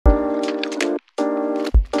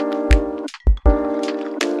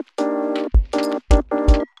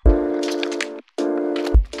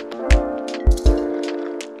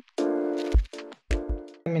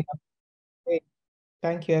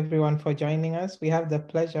Thank you, everyone, for joining us. We have the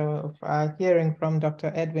pleasure of hearing from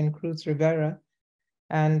Dr. Edwin Cruz-Rivera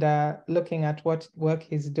and looking at what work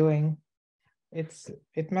he's doing. It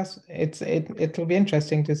will be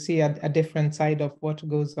interesting to see a different side of what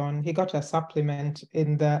goes on. He got a supplement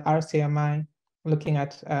in the RCMI looking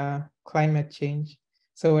at climate change.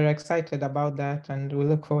 So we're excited about that, and we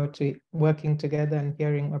look forward to working together and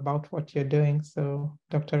hearing about what you're doing. So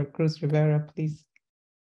Dr. Cruz-Rivera, please.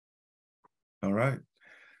 All right.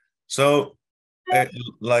 So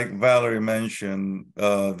like Valerie mentioned,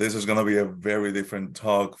 this is going to be a very different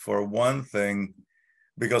talk. For one thing,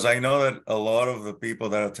 because I know that a lot of the people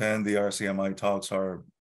that attend the RCMI talks are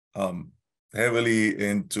heavily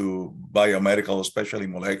into biomedical, especially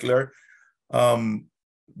molecular.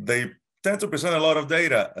 They tend to present a lot of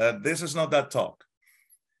data. This is not that talk.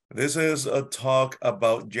 This is a talk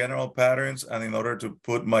about general patterns, and in order to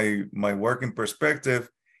put my work in perspective,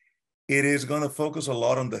 it is going to focus a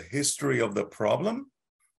lot on the history of the problem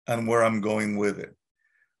and where I'm going with it.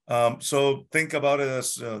 So think about it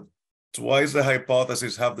as twice the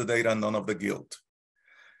hypothesis, half the data, none of the guilt.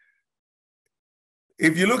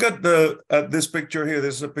 If you look at this picture here,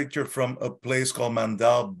 this is a picture from a place called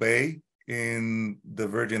Mandal Bay in the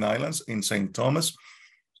Virgin Islands in St. Thomas.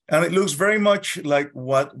 And it looks very much like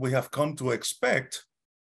what we have come to expect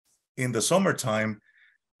in the summertime,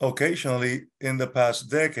 occasionally in the past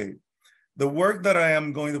decade. The work that I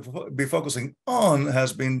am going to be focusing on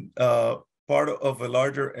has been part of a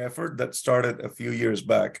larger effort that started a few years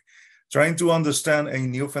back, trying to understand a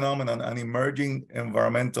new phenomenon, an emerging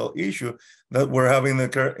environmental issue that we're having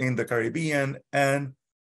in the Caribbean. And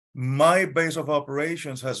my base of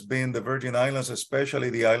operations has been the Virgin Islands, especially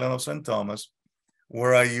the island of St. Thomas,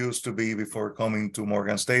 where I used to be before coming to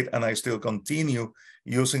Morgan State, and I still continue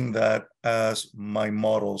using that as my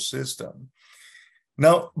model system.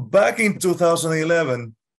 Now, back in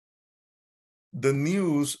 2011, the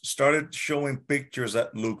news started showing pictures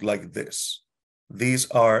that look like this. These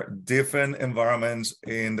are different environments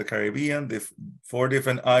in the Caribbean, 4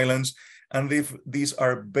 different islands, and these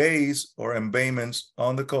are bays or embayments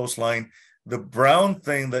on the coastline. The brown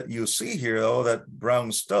thing that you see here, all that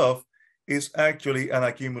brown stuff, is actually an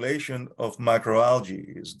accumulation of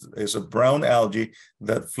macroalgae. It's a brown algae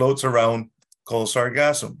that floats around called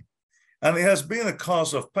sargassum. And it has been a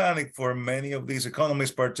cause of panic for many of these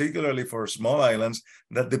economies, particularly for small islands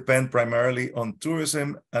that depend primarily on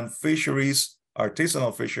tourism and fisheries,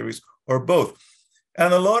 artisanal fisheries, or both.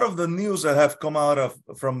 And a lot of the news that have come out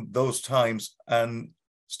from those times and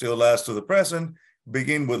still last to the present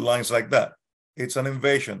begin with lines like that. It's an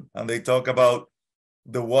invasion. And they talk about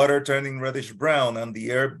the water turning reddish brown and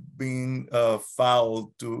the air being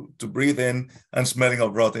foul to breathe in and smelling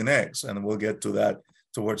of rotten eggs. And we'll get to that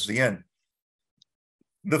towards the end.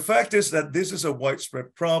 The fact is that this is a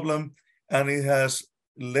widespread problem, and it has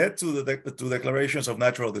led to declarations of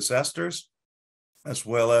natural disasters, as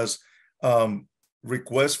well as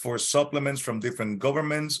requests for supplements from different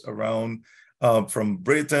governments around, from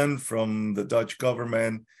Britain, from the Dutch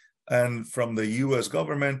government, and from the US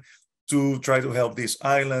government to try to help these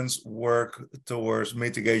islands work towards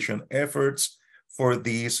mitigation efforts for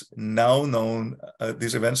these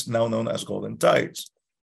events now known as golden tides.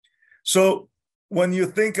 So when you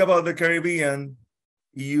think about the Caribbean,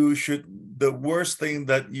 the worst thing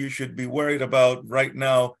that you should be worried about right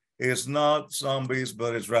now is not zombies,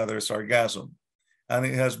 but it's rather sargassum. And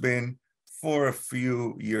it has been for a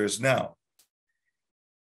few years now.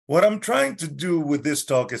 What I'm trying to do with this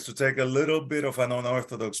talk is to take a little bit of an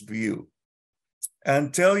unorthodox view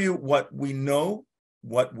and tell you what we know,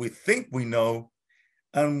 what we think we know,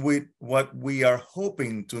 and what we are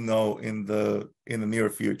hoping to know in the near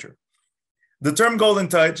future. The term golden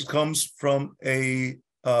tides comes from a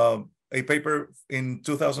paper in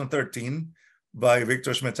 2013 by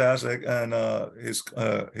Victor Smetazek and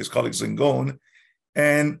his colleague Zingone,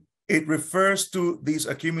 and it refers to these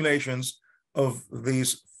accumulations of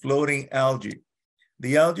these floating algae.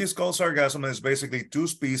 The algae is called sargassum, and it's basically 2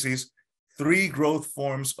 species, 3 growth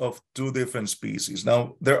forms of 2 different species.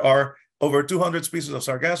 Now, there are over 200 species of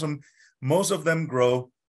sargassum. Most of them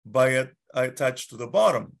grow by attached to the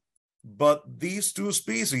bottom. But these 2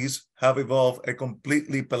 species have evolved a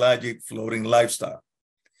completely pelagic floating lifestyle.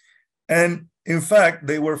 And in fact,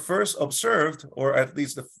 they were first observed, or at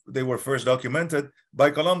least they were first documented by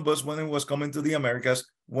Columbus when he was coming to the Americas,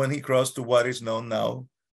 when he crossed to what is known now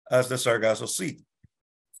as the Sargasso Sea.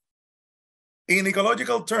 In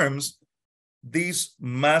ecological terms, these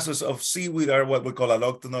masses of seaweed are what we call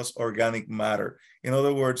alloctonous organic matter. In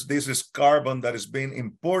other words, this is carbon that is being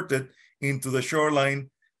imported into the shoreline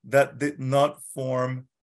that did not form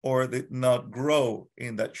or did not grow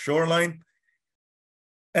in that shoreline.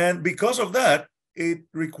 And because of that, it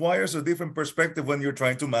requires a different perspective when you're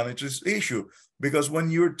trying to manage this issue. Because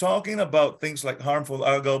when you're talking about things like harmful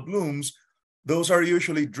algal blooms, those are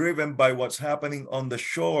usually driven by what's happening on the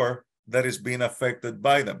shore that is being affected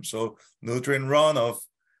by them. So nutrient runoff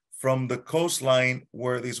from the coastline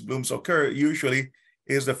where these blooms occur usually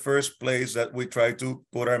is the first place that we try to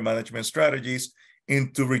put our management strategies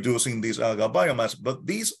into reducing these algal biomass. But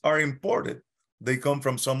these are imported. They come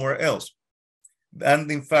from somewhere else.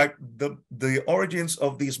 And in fact, the origins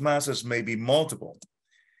of these masses may be multiple.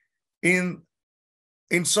 In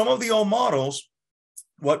some of the old models,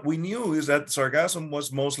 what we knew is that sargassum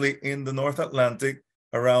was mostly in the North Atlantic,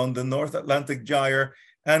 around the North Atlantic gyre,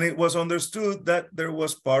 and it was understood that there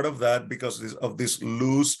was part of that because of this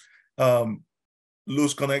loose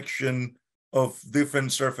connection of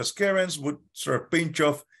different surface currents would sort of pinch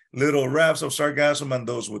off little rafts of sargassum, and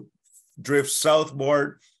those would drift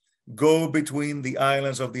southward, go between the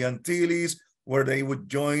islands of the Antilles, where they would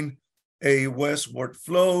join a westward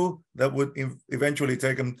flow that would eventually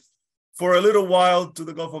take them for a little while to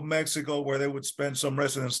the Gulf of Mexico, where they would spend some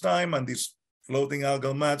residence time, and these floating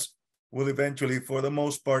algal mats will eventually, for the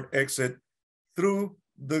most part, exit through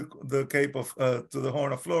the Cape of, to the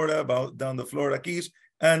Horn of Florida, about down the Florida Keys,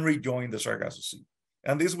 and rejoin the Sargasso Sea.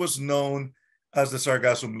 And this was known as the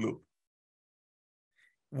Sargassum Loop.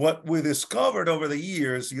 What we discovered over the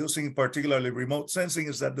years, using particularly remote sensing,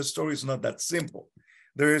 is that the story is not that simple.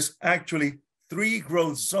 There is actually 3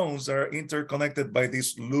 growth zones that are interconnected by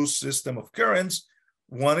this loose system of currents.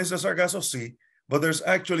 One is the Sargasso Sea, but there's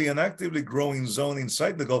actually an actively growing zone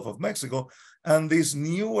inside the Gulf of Mexico. And this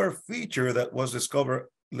newer feature that was discovered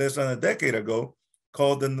less than a decade ago,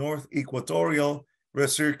 called the North Equatorial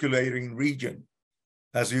Recirculating Region.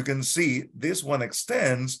 As you can see, this one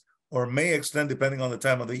extends, or may extend depending on the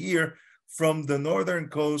time of the year, from the northern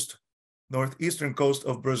coast, northeastern coast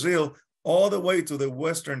of Brazil, all the way to the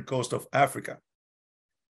western coast of Africa.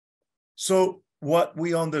 So what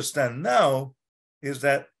we understand now is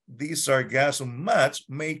that these sargassum mats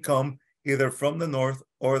may come either from the north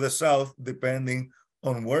or the south, depending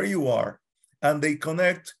on where you are, and they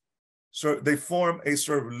connect, so they form a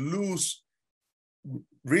sort of loose,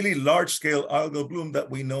 really large-scale algal bloom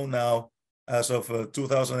that we know now as of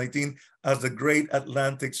 2018 as the Great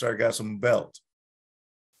Atlantic Sargassum Belt.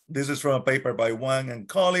 This is from a paper by Wang and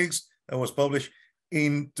colleagues that was published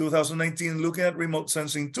in 2019 looking at remote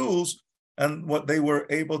sensing tools. And what they were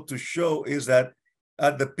able to show is that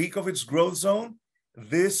at the peak of its growth zone,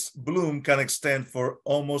 this bloom can extend for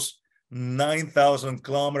almost 9,000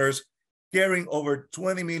 kilometers, carrying over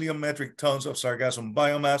 20 million metric tons of sargassum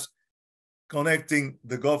biomass, connecting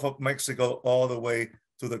the Gulf of Mexico all the way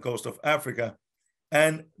to the coast of Africa.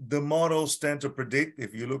 And the models tend to predict,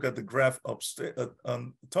 if you look at the graph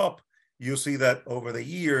on top, you see that over the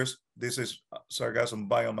years, this is sargassum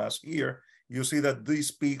biomass here, you see that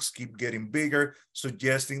these peaks keep getting bigger,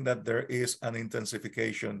 suggesting that there is an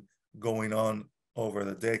intensification going on over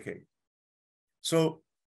the decade. So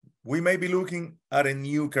we may be looking at a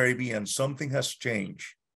new Caribbean. Something has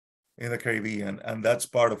changed in the Caribbean, and that's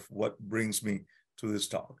part of what brings me to this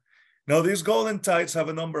talk. Now, these golden tides have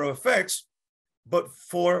a number of effects, but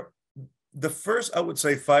for the first, I would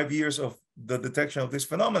say, 5 years of the detection of this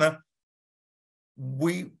phenomena,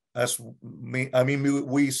 we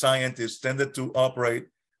scientists tended to operate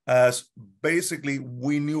as basically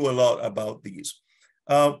we knew a lot about these.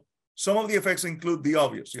 Some of the effects include the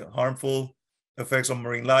obvious, harmful effects on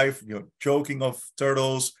marine life, choking of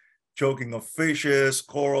turtles, choking of fishes,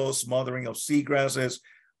 corals, smothering of seagrasses,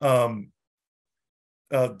 dead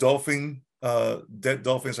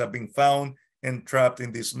dolphins have been found entrapped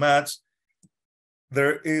in these mats.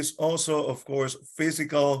 There is also, of course,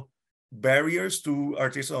 physical barriers to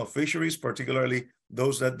artisanal fisheries, particularly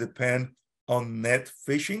those that depend on net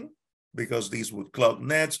fishing, because these would clog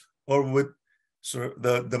nets, or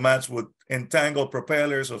the mats would entangle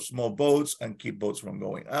propellers of small boats and keep boats from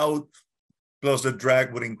going out. Plus, the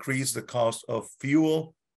drag would increase the cost of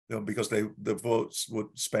fuel, because the boats would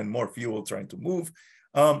spend more fuel trying to move.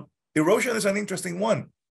 Erosion is an interesting one.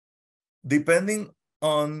 Depending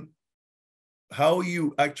on how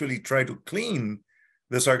you actually try to clean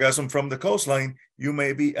the sargassum from the coastline, you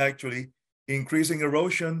may be actually increasing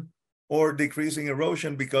erosion or decreasing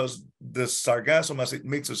erosion, because the sargassum, as it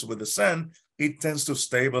mixes with the sand, it tends to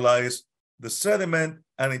stabilize the sediment,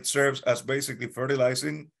 and it serves as basically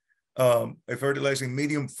a fertilizing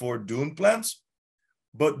medium for dune plants.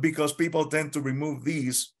 But because people tend to remove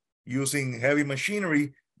these using heavy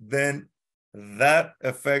machinery, then that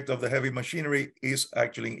effect of the heavy machinery is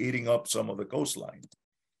actually eating up some of the coastline.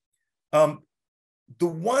 The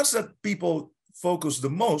ones that people focus the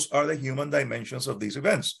most are the human dimensions of these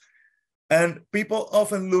events. And people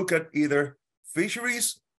often look at either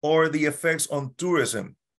fisheries or the effects on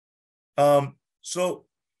tourism. So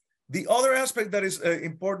the other aspect that is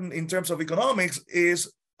important in terms of economics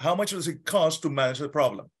is how much does it cost to manage the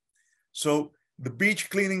problem? So the beach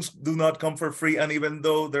cleanings do not come for free. And even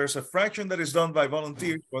though there's a fraction that is done by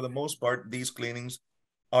volunteers, for the most part, these cleanings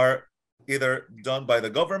are either done by the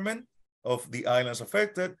government of the islands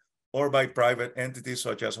affected or by private entities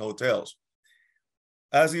such as hotels.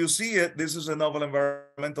 As you see it, this is a novel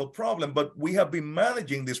environmental problem, but we have been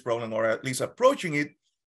managing this problem, or at least approaching it,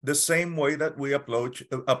 the same way that we approach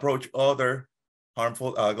other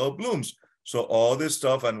harmful algal blooms. So all this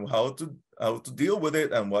stuff and how to deal with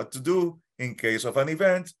it and what to do in case of an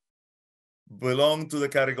event belong to the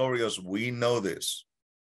category as we know this.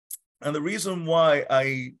 And the reason why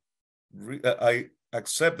I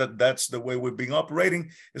accept that that's the way we've been operating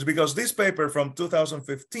is because this paper from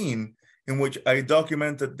 2015, in which I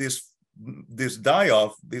documented this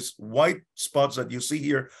die-off, these white spots that you see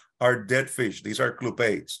here are dead fish. These are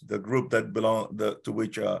clupeids, the group that belong to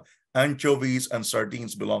which anchovies and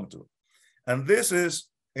sardines belong to. And this is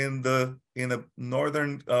in the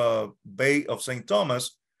northern bay of St.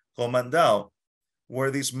 Thomas, called Mandao,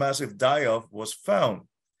 where this massive die-off was found.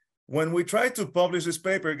 When we tried to publish this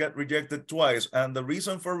paper, it got rejected twice. And the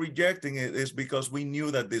reason for rejecting it is because we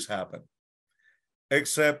knew that this happened.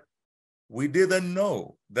 Except we didn't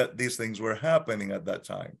know that these things were happening at that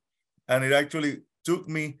time. And it actually took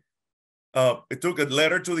me, it took a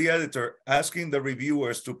letter to the editor asking the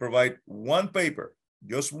reviewers to provide one paper,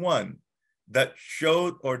 just one, that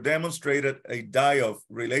showed or demonstrated a die-off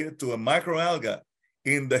related to a microalga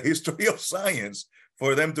in the history of science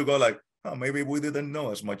for them to go like, oh, maybe we didn't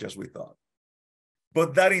know as much as we thought.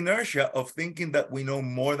 But that inertia of thinking that we know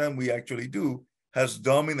more than we actually do has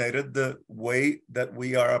dominated the way that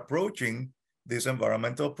we are approaching this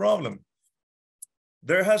environmental problem.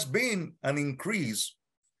 There has been an increase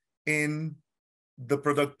in the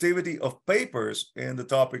productivity of papers in the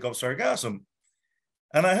topic of sargassum.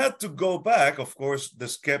 And I had to go back, of course, the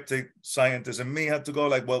skeptic scientist in me had to go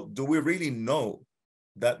like, well, do we really know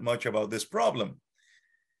that much about this problem?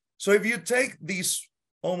 So if you take these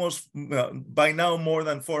almost by now more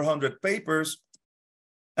than 400 papers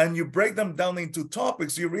and you break them down into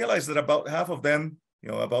topics, you realize that about half of them,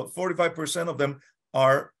 about 45% of them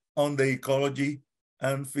are on the ecology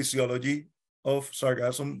and physiology of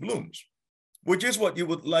sargassum blooms, which is what you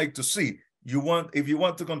would like to see. If you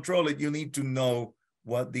want to control it, you need to know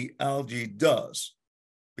what the algae does,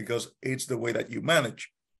 because it's the way that you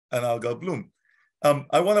manage an algal bloom.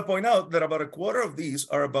 I want to point out that about a quarter of these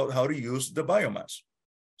are about how to use the biomass.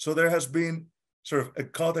 So there has been sort of a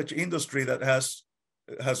cottage industry that has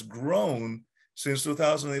grown since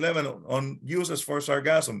 2011 on uses for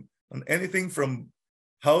sargassum, on anything from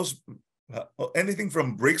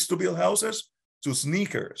bricks to build houses to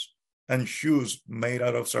sneakers and shoes made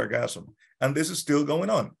out of sargassum. And this is still going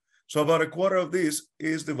on. So about a quarter of this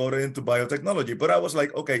is devoted into biotechnology. But I was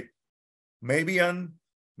like, okay, maybe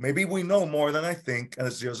we know more than I think, and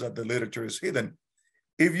it's just that the literature is hidden.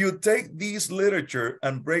 If you take this literature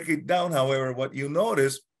and break it down, however, what you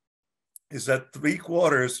notice is that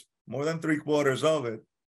more than three quarters of it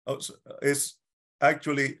is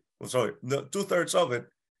actually, two-thirds of it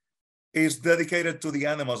is dedicated to the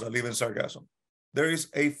animals that live in sargassum. There is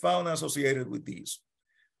a fauna associated with these.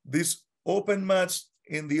 These open mats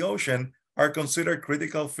in the ocean are considered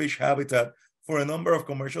critical fish habitat for a number of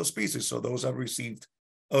commercial species. So those have received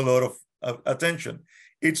a lot of attention.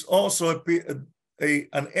 It's also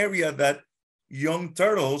an area that young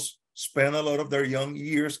turtles spend a lot of their young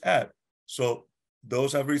years at. So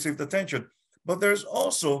those have received attention. But there's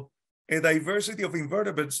also a diversity of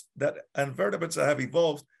vertebrates that have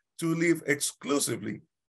evolved to live exclusively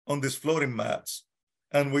on these floating mats.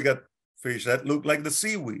 And we got fish that look like the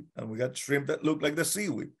seaweed, and we got shrimp that look like the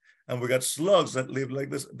seaweed, and we got slugs that live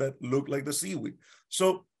like this, that look like the seaweed.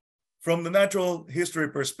 So from the natural history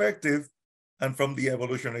perspective and from the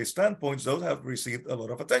evolutionary standpoints, those have received a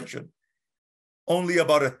lot of attention. Only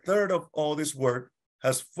about a third of all this work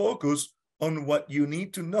has focused on what you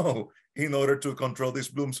need to know in order to control these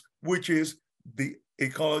blooms, which is the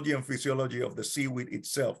ecology and physiology of the seaweed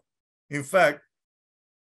itself. In fact,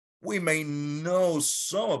 we may know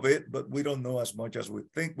some of it, but we don't know as much as we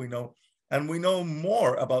think we know. And we know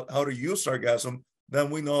more about how to use sargassum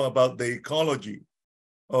than we know about the ecology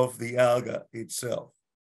of the alga itself,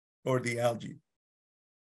 or the algae.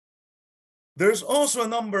 There's also a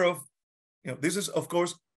number of, this is, of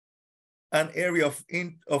course, an area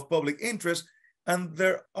of public interest. And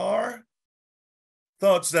there are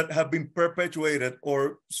thoughts that have been perpetuated,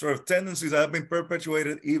 or sort of tendencies that have been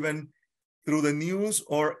perpetuated even through the news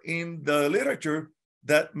or in the literature,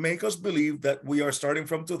 that make us believe that we are starting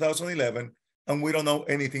from 2011 and we don't know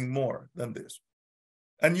anything more than this.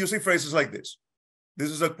 And you see phrases like this. This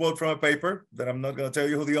is a quote from a paper that I'm not going to tell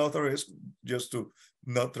you who the author is, just to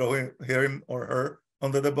not throw him or her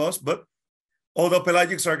under the bus. But although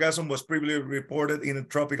pelagic sargassum was previously reported in the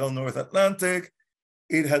tropical North Atlantic,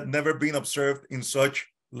 it had never been observed in such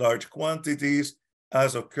large quantities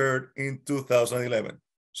as occurred in 2011.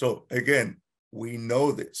 So again, we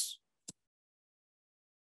know this.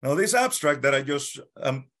 Now, this abstract that I just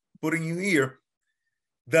am putting you here,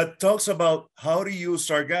 that talks about how to use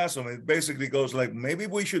sargassum, it basically goes like, maybe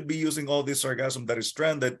we should be using all this sargassum that is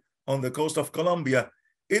stranded on the coast of Colombia.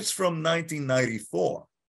 It's from 1994.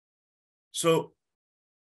 So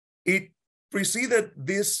it preceded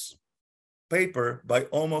this paper by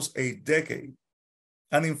almost a decade.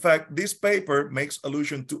 And in fact, this paper makes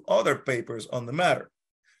allusion to other papers on the matter.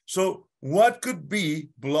 So what could be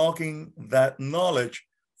blocking that knowledge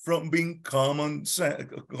from being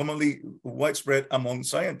commonly widespread among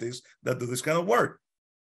scientists that do this kind of work?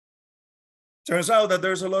 Turns out that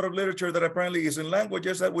there's a lot of literature that apparently is in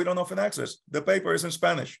languages that we don't often access. The paper is in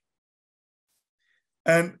Spanish.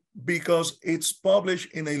 And because it's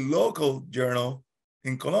published in a local journal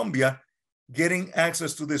in Colombia, getting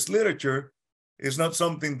access to this literature is not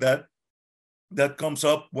something that comes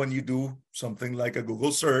up when you do something like a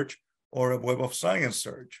Google search or a Web of Science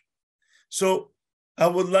search. So I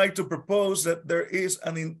would like to propose that there is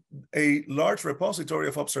a large repository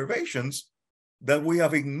of observations that we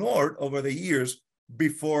have ignored over the years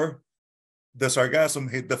before the sargassum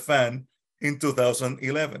hit the fan in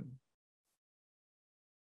 2011.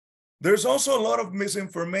 There's also a lot of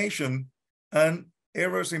misinformation and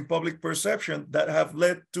errors in public perception that have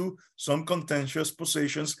led to some contentious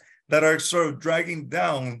positions that are sort of dragging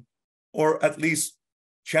down, or at least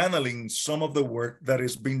channeling, some of the work that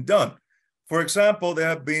is being done. For example, there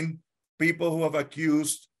have been people who have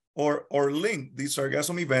accused or linked these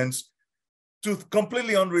sargassum events to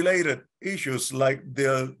completely unrelated issues like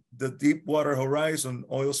the Deepwater Horizon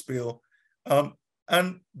oil spill.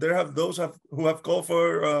 And there have those who have called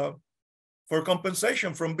for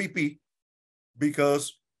compensation from BP,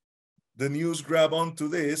 because the news grab onto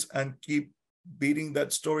this and keep beating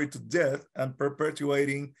that story to death and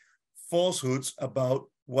perpetuating falsehoods about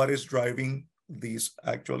what is driving these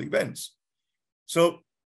actual events. So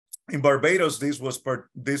in Barbados, this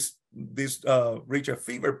reached a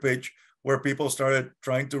fever pitch where people started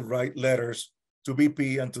trying to write letters to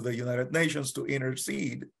BP and to the United Nations to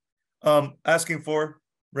intercede, asking for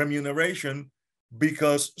remuneration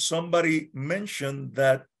because somebody mentioned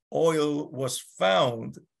that oil was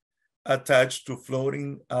found attached to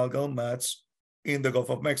floating algal mats in the Gulf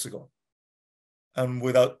of Mexico. And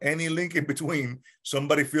without any link in between,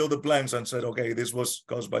 somebody filled the blanks and said, okay, this was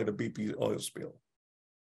caused by the BP oil spill.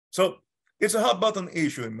 So it's a hot button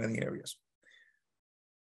issue in many areas.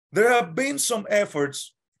 There have been some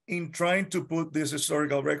efforts in trying to put these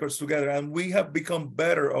historical records together, and we have become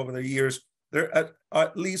better over the years. There are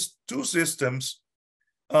at least two systems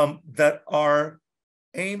that are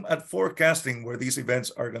aimed at forecasting where these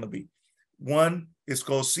events are going to be. One is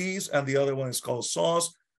called SEAS, and the other one is called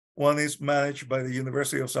SAWS. One is managed by the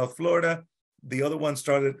University of South Florida. The other one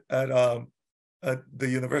started at the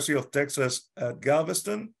University of Texas at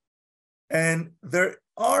Galveston. And there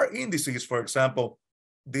are indices, for example,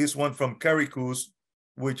 this one from Caricus,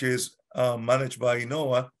 which is managed by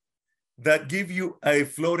NOAA, that give you a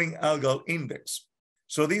floating algal index.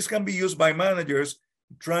 So these can be used by managers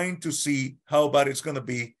trying to see how bad it's going to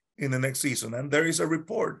be in the next season. And there is a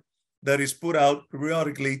report that is put out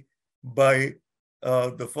periodically by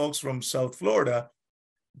the folks from South Florida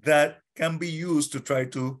that can be used to try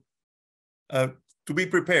to be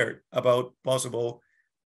prepared about possible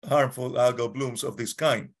harmful algal blooms of this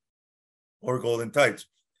kind or golden tides.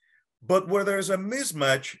 But where there's a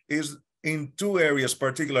mismatch is in two areas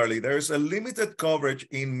particularly. There's a limited coverage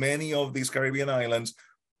in many of these Caribbean islands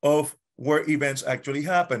of where events actually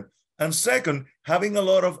happen. And second, having a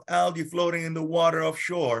lot of algae floating in the water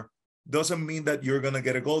offshore doesn't mean that you're going to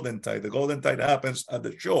get a golden tide. The golden tide happens at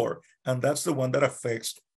the shore, and that's the one that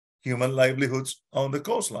affects human livelihoods on the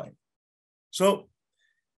coastline. So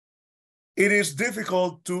it is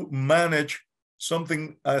difficult to manage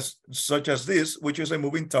something such as this, which is a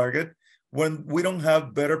moving target, when we don't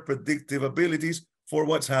have better predictive abilities for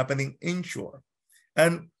what's happening inshore.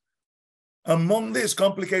 And among this,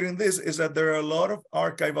 complicating this, is that there are a lot of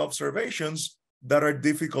archive observations that are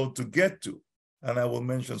difficult to get to. And I will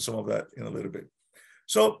mention some of that in a little bit.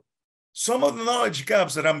 So some of the knowledge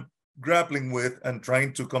gaps that I'm grappling with and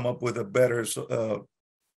trying to come up with a better,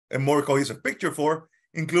 a more cohesive picture for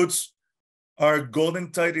includes, are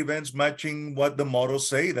golden tide events matching what the models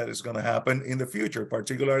say that is going to happen in the future,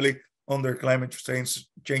 particularly under climate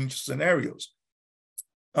change scenarios?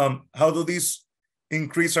 How do these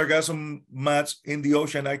increased sargassum mats in the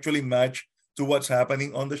ocean actually match to what's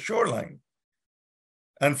happening on the shoreline?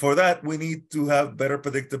 And for that, we need to have better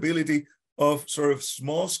predictability of sort of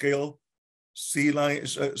small-scale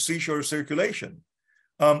seashore circulation.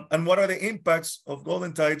 And what are the impacts of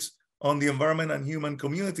golden tides on the environment and human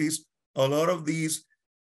communities? A lot of these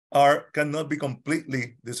cannot be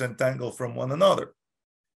completely disentangled from one another.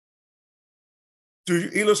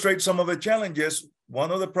 To illustrate some of the challenges,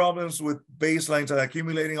 one of the problems with baselines and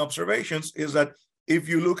accumulating observations is that if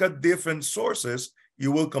you look at different sources,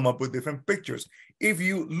 you will come up with different pictures. If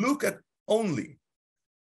you look at only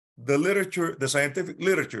the literature, the scientific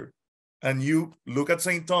literature, and you look at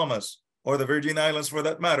St. Thomas or the Virgin Islands for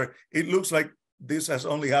that matter, it looks like this has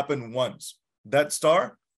only happened once. That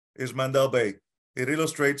star is Mandel Bay. It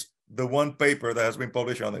illustrates the one paper that has been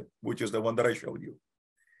published on it, which is the one that I showed you.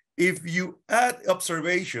 If you add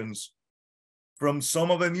observations from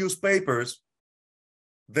some of the newspapers,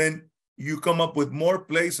 then you come up with more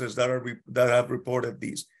places that have reported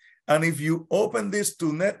these. And if you open this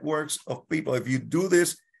to networks of people, if you do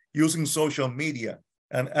this using social media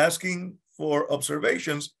and asking for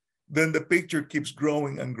observations, then the picture keeps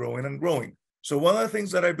growing and growing and growing. So one of the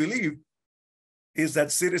things that I believe is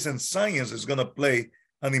that citizen science is going to play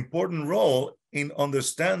an important role in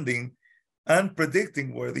understanding and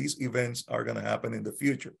predicting where these events are going to happen in the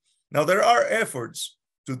future. Now, there are efforts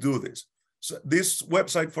to do this. So this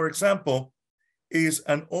website, for example, is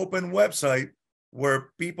an open website where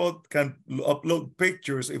people can upload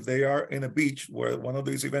pictures. If they are in a beach where one of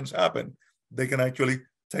these events happen, they can actually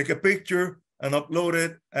take a picture and upload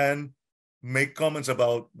it and make comments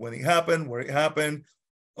about when it happened, where it happened,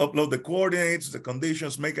 upload the coordinates, the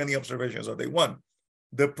conditions, make any observations that they want.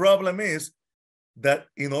 The problem is that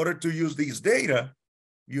in order to use these data,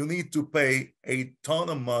 you need to pay a ton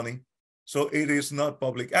of money. So it is not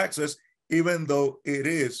public access, even though it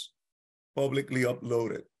is publicly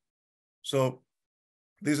uploaded. So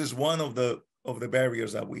this is one of the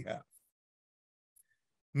barriers that we have.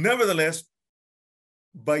 Nevertheless,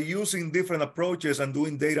 by using different approaches and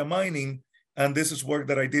doing data mining, and this is work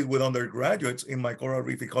that I did with undergraduates in my coral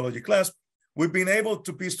reef ecology class, we've been able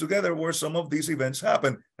to piece together where some of these events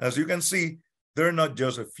happen. As you can see, they're not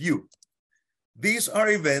just a few. These are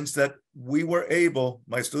events that we were able,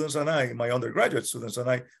 my students and I, my undergraduate students and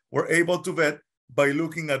I, were able to vet by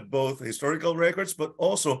looking at both historical records, but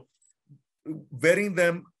also vetting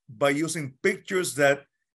them by using pictures that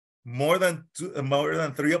more than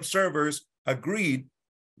 3 observers agreed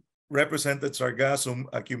represented sargassum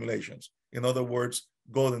accumulations. In other words,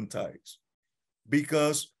 golden tides.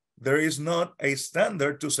 Because there is not a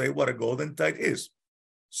standard to say what a golden tide is.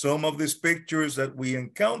 Some of these pictures that we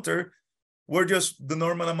encounter were just the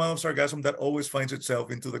normal amount of sargassum that always finds itself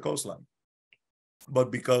into the coastline.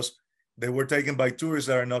 But because they were taken by tourists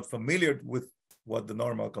that are not familiar with what the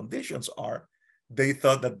normal conditions are, they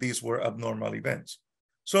thought that these were abnormal events.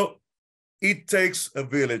 So it takes a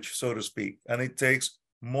village, so to speak, and it takes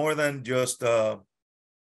more than just a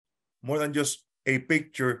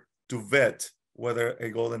picture to vet whether a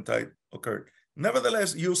golden tide occurred.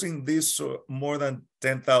 Nevertheless, using these more than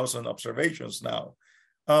 10,000 observations now,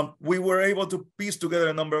 we were able to piece together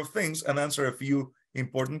a number of things and answer a few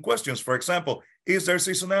important questions. For example, is there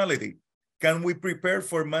seasonality? Can we prepare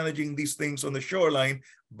for managing these things on the shoreline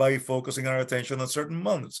by focusing our attention on certain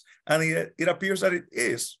months? And it appears that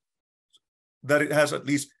it has at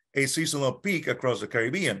least a seasonal peak across the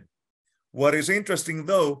Caribbean. What is interesting,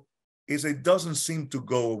 though, is it doesn't seem to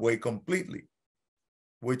go away completely,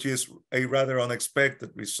 which is a rather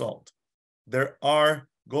unexpected result. There are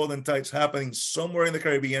golden tides happening somewhere in the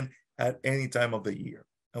Caribbean at any time of the year,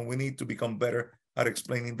 and we need to become better at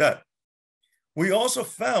explaining that. We also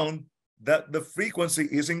found that the frequency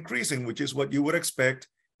is increasing, which is what you would expect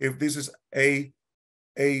if this is an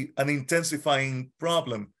intensifying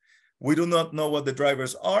problem. We do not know what the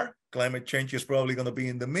drivers are. Climate change is probably going to be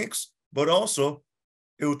in the mix, but also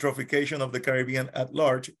eutrophication of the Caribbean at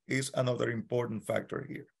large is another important factor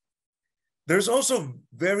here. There's also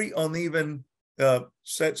very uneven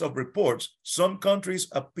sets of reports. Some countries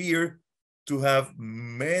appear to have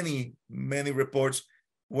many reports,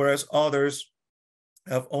 whereas others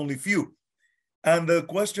have only few. And the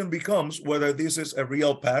question becomes whether this is a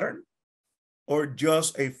real pattern or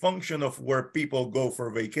just a function of where people go for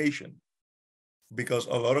vacation. because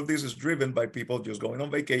a lot of this is driven by people just going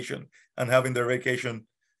on vacation and having their vacation,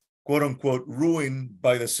 quote unquote, ruined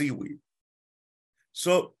by the seaweed.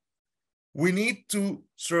 So we need to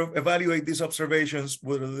sort of evaluate these observations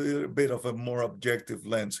with a little bit of a more objective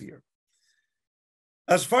lens here.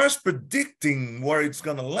 As far as predicting where it's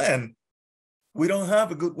going to land, we don't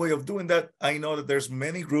have a good way of doing that. I know that there's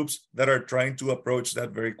many groups that are trying to approach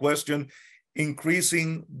that very question,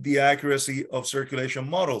 increasing the accuracy of circulation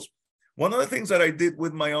models. One of the things that I did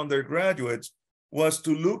with my undergraduates was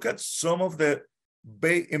to look at some of the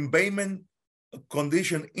embayment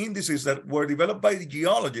condition indices that were developed by the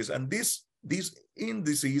geologists. And these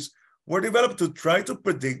indices were developed to try to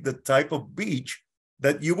predict the type of beach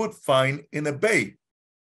that you would find in a bay.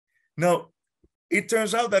 Now, it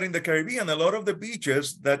turns out that in the Caribbean, a lot of the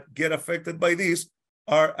beaches that get affected by this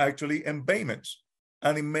are actually embayments.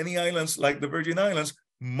 And in many islands, like the Virgin Islands,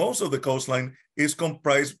 most of the coastline is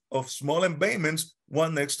comprised of small embayments,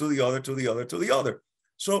 one next to the other, to the other, to the other.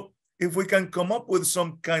 So if we can come up with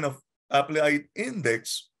some kind of applied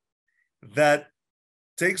index that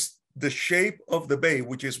takes the shape of the bay,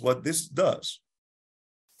 which is what this does,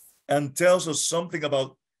 and tells us something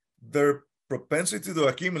about their propensity to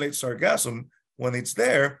accumulate sargassum when it's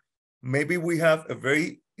there, maybe we have a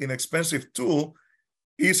very inexpensive tool,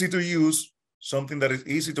 easy to use, something that is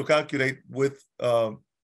easy to calculate with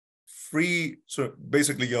free, so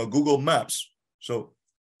basically Google Maps, so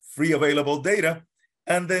free available data.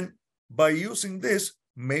 And then by using this,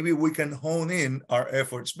 maybe we can hone in our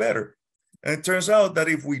efforts better. And it turns out that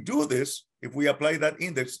if we do this, if we apply that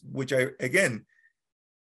index, which again,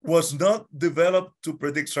 was not developed to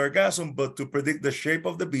predict sargassum, but to predict the shape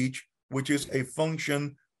of the beach, which is a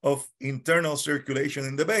function of internal circulation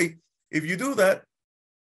in the bay. If you do that,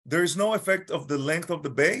 there is no effect of the length of the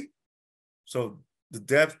bay. So the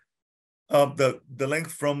depth of the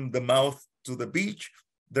length from the mouth to the beach.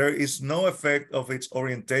 There is no effect of its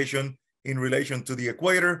orientation in relation to the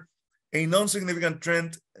equator. A non-significant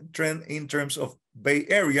trend in terms of bay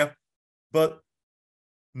area, but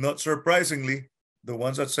not surprisingly, the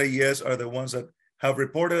ones that say yes are the ones that have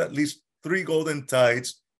reported at least 3 golden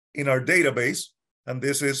tides in our database, and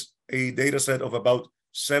this is a data set of about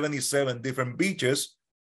 77 different beaches.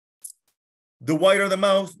 The wider the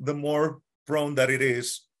mouth, the more prone that it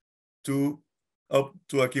is to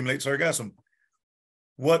accumulate sargassum.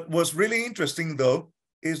 What was really interesting, though,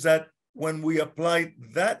 is that when we applied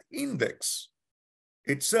that index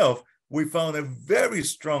itself, we found a very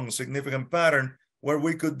strong, significant pattern where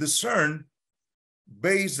we could discern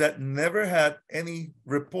bays that never had any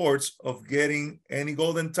reports of getting any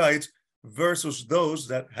golden tides versus those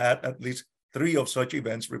that had at least 3 of such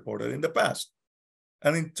events reported in the past.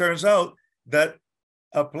 And it turns out that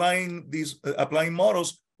applying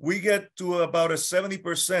models, we get to about a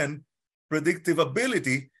 70% predictive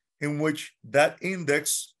ability in which that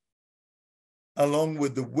index, along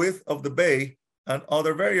with the width of the bay and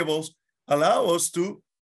other variables, allow us to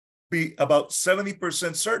be about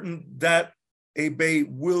 70% certain that a bay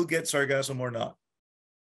will get sargassum or not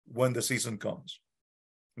when the season comes.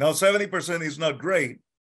 Now, 70% is not great,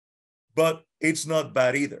 but it's not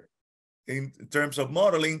bad either. In terms of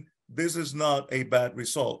modeling, this is not a bad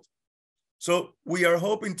result. So we are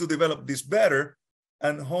hoping to develop this better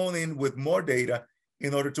and hone in with more data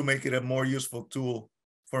in order to make it a more useful tool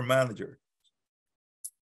for managers.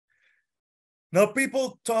 Now,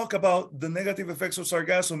 people talk about the negative effects of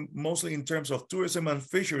sargassum mostly in terms of tourism and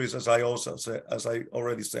fisheries, as I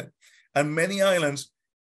already said. And many islands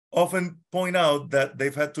often point out that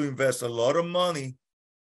they've had to invest a lot of money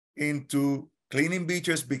into cleaning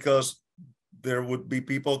beaches because there would be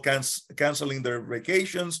people canceling their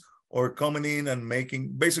vacations or coming in and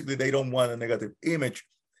basically they don't want a negative image.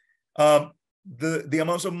 The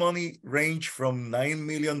amounts of money range from $9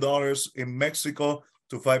 million in Mexico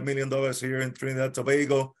to $5 million here in Trinidad and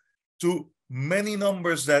Tobago, to many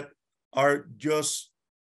numbers that are just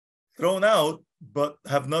thrown out, but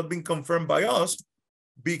have not been confirmed by us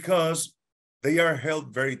because they are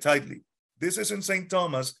held very tightly. This is in St.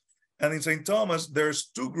 Thomas, and in St. Thomas, there's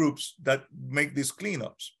 2 groups that make these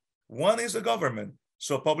cleanups. One is the government,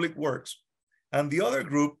 so Public Works, and the other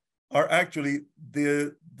group are actually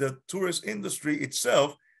the tourist industry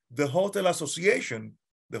itself, the hotel association,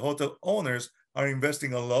 the hotel owners are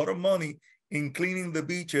investing a lot of money in cleaning the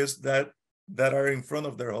beaches that are in front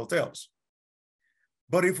of their hotels.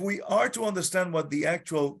 But if we are to understand what the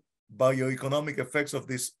actual bioeconomic effects of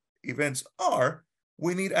these events are,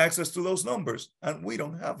 we need access to those numbers, and we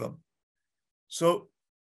don't have them. So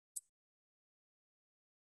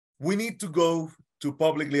we need to go to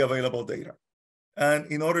publicly available data. And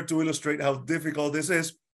in order to illustrate how difficult this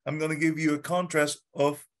is, I'm going to give you a contrast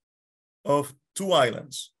of two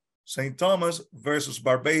islands, St. Thomas versus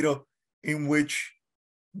Barbados, in which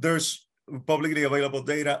there's publicly available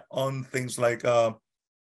data on things like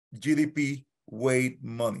GDP, weight,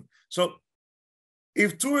 money. So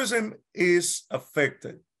if tourism is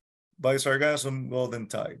affected by sargassum golden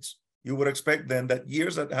tides, you would expect then that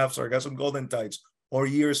years that have sargassum golden tides or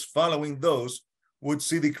years following those would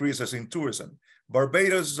see decreases in tourism.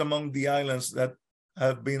 Barbados is among the islands that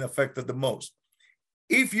have been affected the most.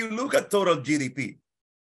 If you look at total GDP,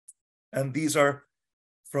 and these are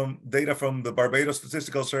from data from the Barbados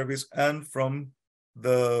Statistical Service and from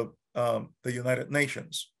the United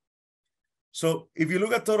Nations. So if you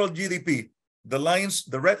look at total GDP,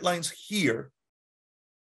 the red lines here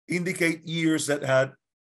indicate years that had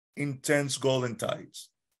intense golden tides.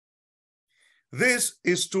 This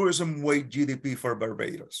is tourism weight GDP for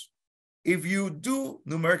Barbados. If you do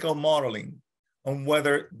numerical modeling on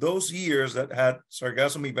whether those years that had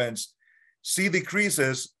sargassum events see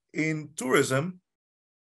decreases in tourism,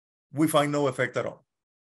 we find no effect at all.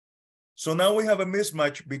 So now we have a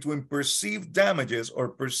mismatch between perceived damages or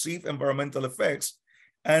perceived environmental effects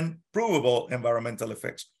and provable environmental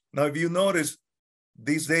effects. Now, if you notice,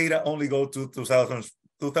 these data only go to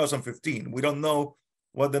 2015. We don't know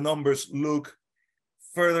what the numbers look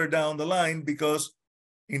further down the line because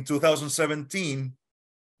in 2017,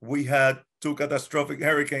 we had two catastrophic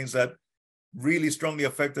hurricanes that really strongly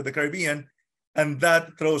affected the Caribbean, and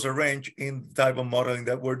that throws a wrench in the type of modeling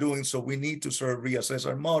that we're doing. So we need to sort of reassess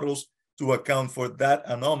our models to account for that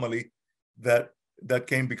anomaly that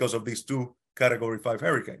came because of these two Category 5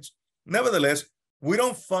 hurricanes. Nevertheless, we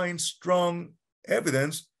don't find strong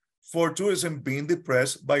evidence for tourism being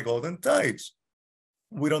depressed by golden tides.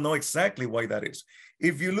 We don't know exactly why that is.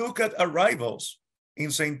 If you look at arrivals in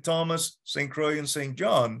St. Thomas, St. Croix, and St.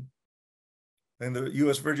 John in the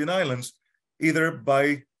U.S. Virgin Islands, either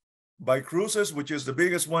by cruises, which is the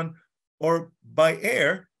biggest one, or by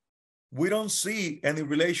air, we don't see any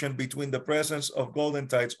relation between the presence of golden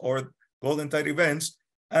tides or golden tide events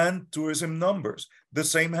and tourism numbers. The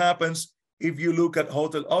same happens if you look at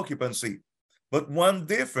hotel occupancy. But one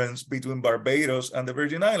difference between Barbados and the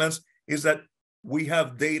Virgin Islands is that we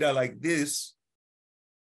have data like this,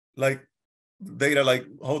 like data like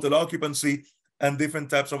hotel occupancy and different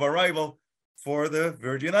types of arrival for the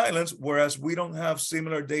Virgin Islands, whereas we don't have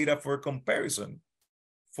similar data for comparison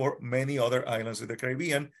for many other islands in the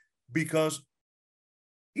Caribbean, because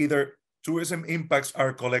either tourism impacts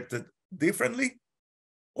are collected differently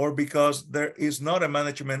or because there is not a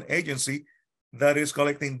management agency that is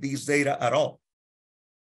collecting these data at all.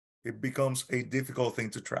 It becomes a difficult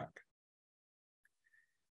thing to track.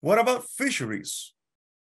 What about fisheries?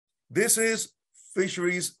 This is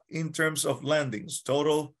fisheries in terms of landings,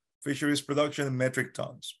 total fisheries production in metric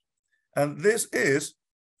tons. And this is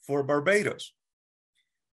for Barbados.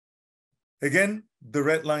 Again, the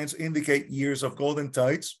red lines indicate years of golden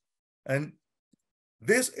tides. And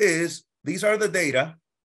these are the data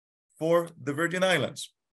for the Virgin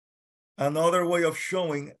Islands. Another way of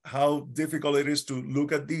showing how difficult it is to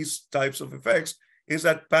look at these types of effects is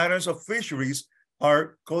that patterns of fisheries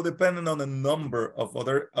are codependent on a number of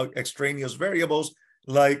other extraneous variables,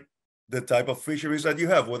 like the type of fisheries that you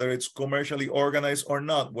have, whether it's commercially organized or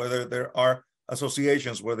not, whether there are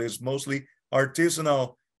associations, whether it's mostly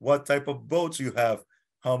artisanal, what type of boats you have,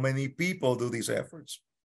 how many people do these efforts.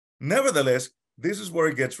 Nevertheless, this is where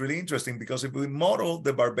it gets really interesting, because if we model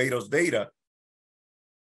the Barbados data,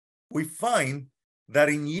 we find that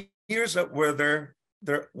in years where there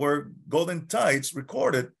were golden tides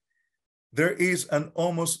recorded, there is an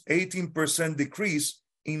almost 18% decrease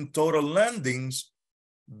in total landings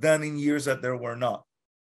than in years that there were not.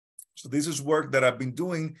 So this is work that I've been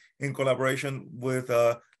doing in collaboration with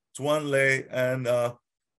Tuan Le and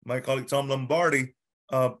my colleague Tom Lombardi,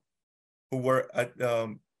 who were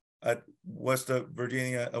at West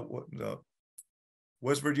Virginia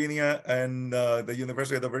and the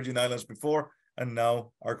University of the Virgin Islands before, and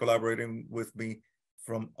now are collaborating with me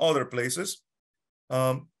from other places.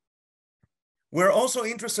 We're also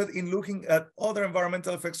interested in looking at other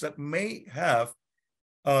environmental effects that may have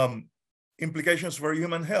implications for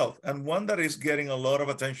human health. And one that is getting a lot of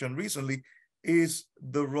attention recently is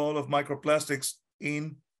the role of microplastics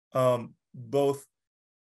in both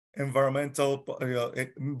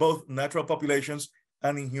both natural populations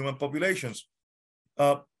and in human populations.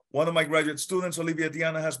 One of my graduate students, Olivia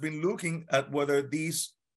Diana, has been looking at whether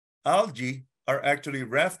these algae are actually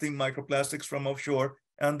rafting microplastics from offshore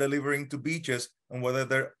and delivering to beaches, and whether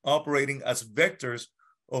they're operating as vectors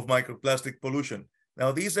of microplastic pollution.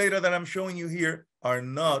 Now, these data that I'm showing you here are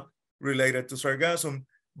not related to sargassum,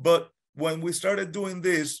 But when we started doing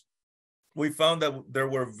this, we found that there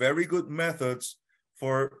were very good methods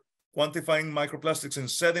for quantifying microplastics in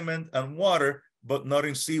sediment and water, but not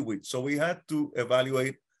in seaweed. So we had to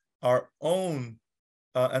evaluate our own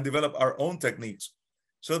and develop our own techniques.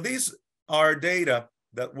 So these are data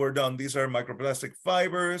that were done. These are microplastic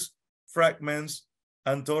fibers, fragments,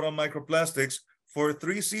 and total microplastics for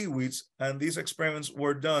 3 seaweeds. And these experiments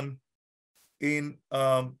were done in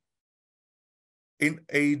a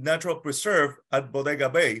natural preserve at Bodega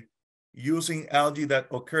Bay using algae that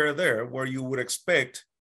occur there, where you would expect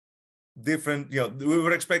different, we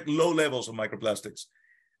would expect low levels of microplastics.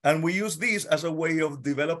 And we use these as a way of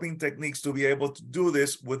developing techniques to be able to do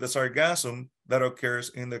this with the sargassum that occurs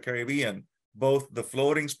in the Caribbean, both the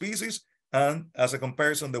floating species and, as a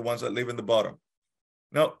comparison, the ones that live in the bottom.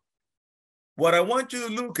 Now, what I want you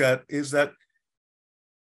to look at is that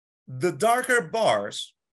the darker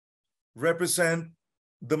bars represent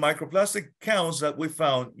the microplastic counts that we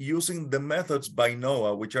found using the methods by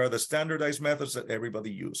NOAA, which are the standardized methods that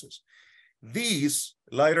everybody uses. These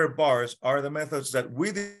lighter bars are the methods that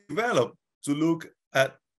we developed to look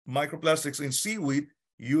at microplastics in seaweed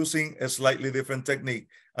using a slightly different technique.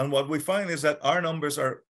 And what we find is that our numbers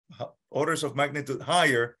are orders of magnitude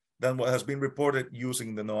higher than what has been reported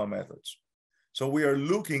using the NOAA methods. So we are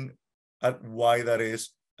looking at why that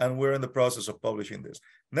is, and we're in the process of publishing this.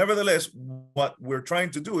 Nevertheless, what we're trying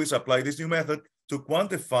to do is apply this new method to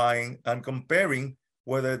quantifying and comparing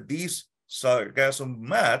whether these sargassum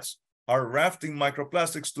mats are rafting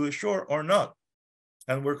microplastics to the shore or not.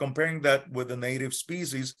 And we're comparing that with the native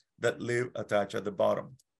species that live attached at the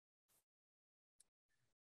bottom.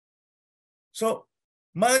 So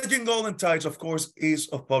managing golden tides, of course, is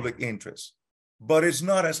of public interest, but it's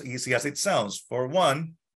not as easy as it sounds. For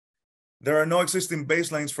one, there are no existing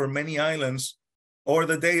baselines for many islands, or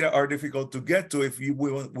the data are difficult to get to if we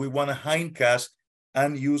want to hindcast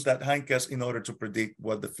and use that hindcast in order to predict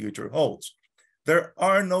what the future holds. There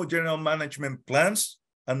are no general management plans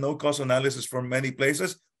and no cost analysis for many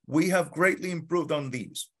places. We have greatly improved on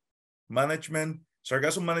these.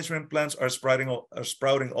 Sargassum management plans are sprouting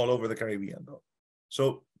all over the Caribbean, though.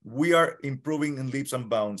 So we are improving in leaps and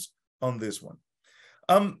bounds on this one.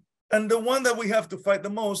 And the one that we have to fight the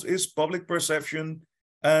most is public perception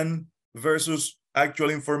and versus actual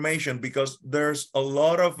information, because there are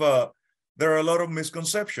a lot of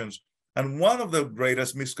misconceptions. And one of the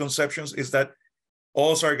greatest misconceptions is that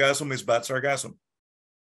all sargassum is bad sargassum.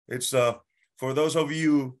 It's for those of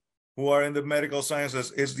you who are in the medical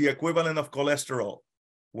sciences, it's the equivalent of cholesterol,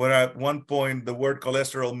 where at one point the word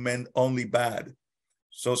cholesterol meant only bad.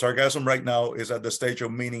 So sargassum right now is at the stage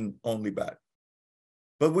of meaning only bad.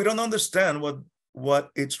 But we don't understand what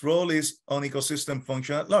its role is on ecosystem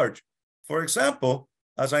function at large. For example,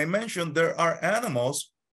 as I mentioned, there are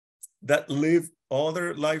animals that live all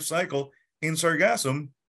their life cycle in sargassum,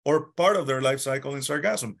 or part of their life cycle in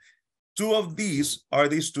sargassum. 2 of these are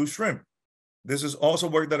these 2 shrimp. This is also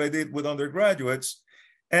work that I did with undergraduates.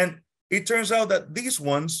 And it turns out that these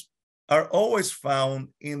ones are always found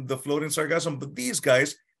in the floating sargassum, but these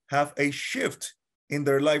guys have a shift in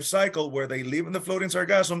their life cycle where they live in the floating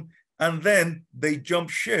sargassum and then they jump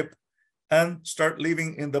ship and start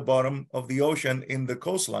living in the bottom of the ocean in the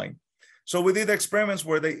coastline. So we did experiments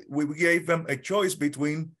where we gave them a choice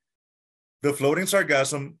between the floating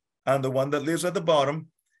sargassum and the one that lives at the bottom.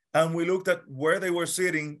 And we looked at where they were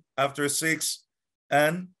sitting after 6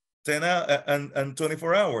 and 10 and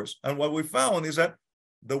 24 hours. And what we found is that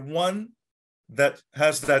the one that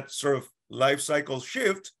has that sort of life cycle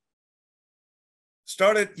shift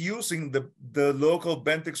started using the local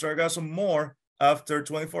benthic sargassum more after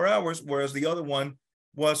 24 hours, whereas the other one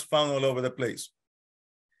was found all over the place.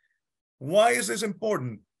 Why is this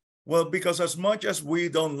important? Well, because as much as we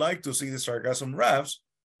don't like to see the sargassum rafts,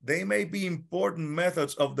 they may be important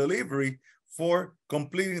methods of delivery for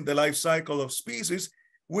completing the life cycle of species,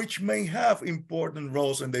 which may have important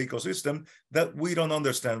roles in the ecosystem that we don't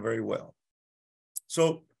understand very well.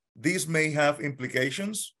 So these may have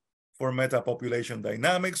implications for metapopulation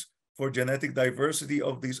dynamics, for genetic diversity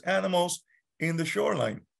of these animals in the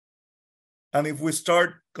shoreline. And if we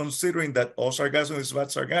start considering that all sargassum is bad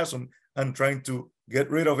sargassum and trying to get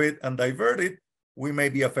rid of it and divert it, we may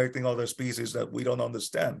be affecting other species that we don't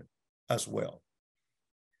understand as well.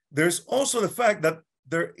 There's also the fact that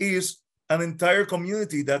there is an entire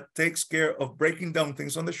community that takes care of breaking down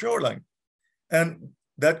things on the shoreline. And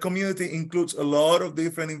that community includes a lot of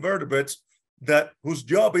different invertebrates whose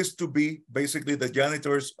job is to be basically the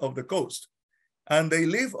janitors of the coast. And they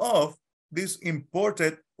live off this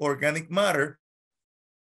imported organic matter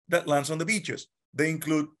that lands on the beaches. They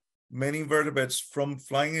include many invertebrates, from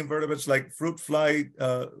flying invertebrates like fruit fly,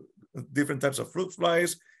 different types of fruit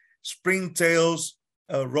flies, springtails,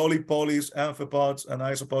 roly-polies, amphipods, and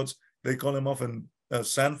isopods. They call them often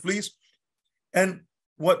sand fleas. And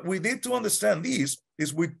what we did to understand these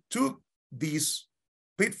is we took these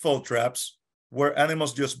pitfall traps where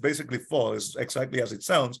animals just basically fall, is exactly as it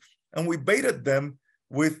sounds, and we baited them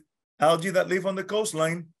with algae that live on the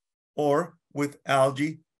coastline or with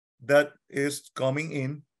algae that is coming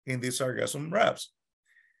in these sargassum rafts.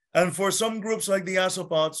 And for some groups like the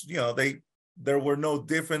isopods, you know, there were no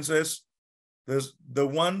differences. There's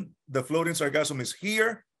the floating sargassum is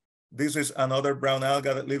here. This is another brown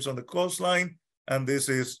alga that lives on the coastline, and this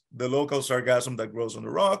is the local sargassum that grows on the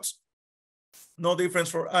rocks. No difference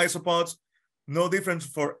for isopods, no difference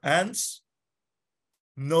for ants,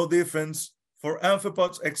 no difference for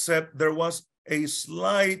amphipods, except there was a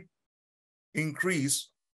slight increase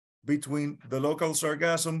between the local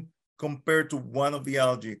sargassum compared to one of the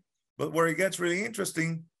algae. But where it gets really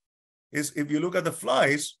interesting is if you look at the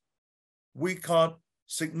flies, we caught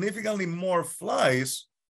significantly more flies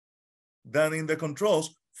than in the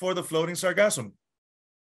controls for the floating sargassum.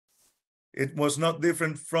 It was not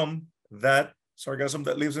different from that sargassum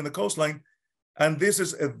that lives in the coastline. And this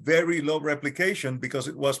is a very low replication because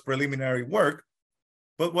it was preliminary work.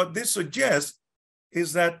 But what this suggests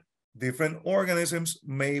is that different organisms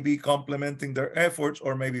may be complementing their efforts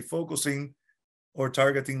or maybe focusing or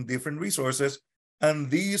targeting different resources. And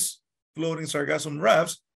these floating sargassum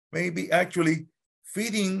rafts may be actually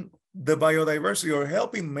feeding the biodiversity or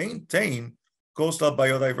helping maintain coastal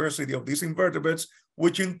biodiversity of these invertebrates,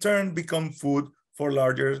 which in turn become food for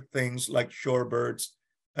larger things like shorebirds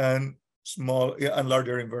and small and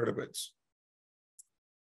larger invertebrates.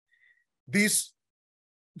 These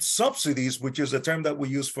subsidies, which is the term that we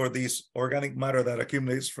use for this organic matter that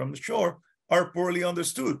accumulates from the shore, are poorly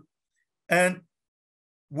understood. And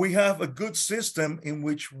we have a good system in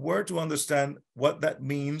which we're to understand what that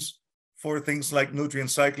means for things like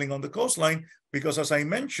nutrient cycling on the coastline, because as I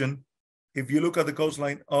mentioned, if you look at the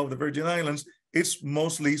coastline of the Virgin Islands, it's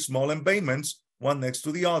mostly small embayments, one next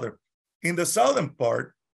to the other. In the southern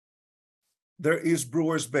part, there is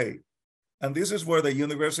Brewers Bay, and this is where the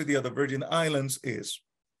University of the Virgin Islands is.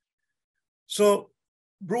 So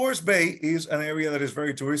Brewers Bay is an area that is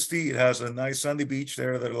very touristy. It has a nice sandy beach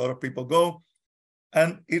there that a lot of people go,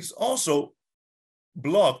 and it's also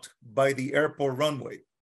blocked by the airport runway.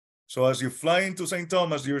 So as you fly into St.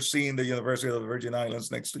 Thomas, you're seeing the University of the Virgin Islands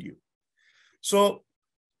next to you. So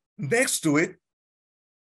next to it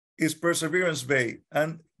is Perseverance Bay.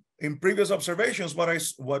 And in previous observations,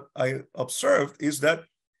 what I observed is that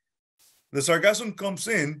the sargassum comes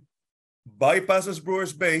in, bypasses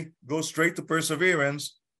Brewers Bay, goes straight to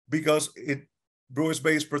Perseverance because Brewers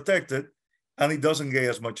Bay is protected and it doesn't get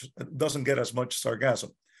as much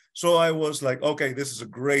sargassum. So I was like, okay, this is a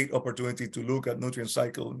great opportunity to look at nutrient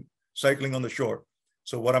cycling on the shore.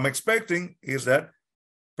 So what I'm expecting is that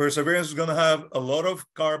Perseverance is going to have a lot of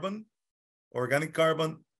carbon, organic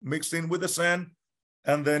carbon mixed in with the sand,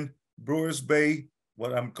 and then Brewers Bay,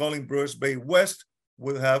 what I'm calling Brewers Bay West,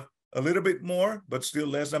 will have a little bit more, but still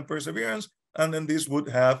less than Perseverance, and then this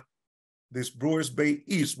Brewers Bay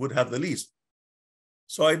East would have the least.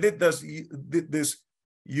 So I did this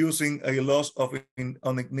using a loss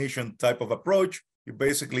on ignition type of approach. You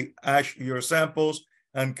basically ash your samples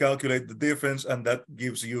and calculate the difference, and that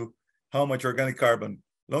gives you how much organic carbon.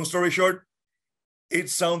 Long story short, it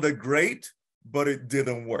sounded great, but it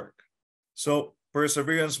didn't work. So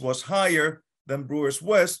Perseverance was higher than Brewers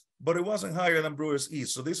West, but it wasn't higher than Brewers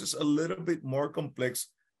East. So this is a little bit more complex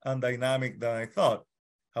and dynamic than I thought.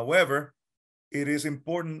 However, it is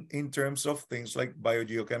important in terms of things like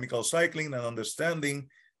biogeochemical cycling and understanding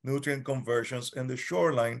nutrient conversions in the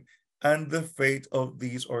shoreline and the fate of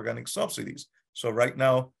these organic subsidies. So right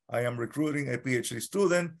now, I am recruiting a PhD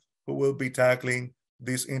student who will be tackling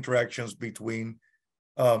these interactions between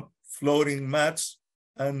floating mats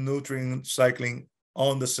and nutrient cycling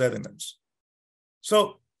on the sediments.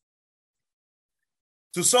 So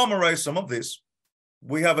to summarize some of this,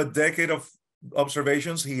 we have a decade of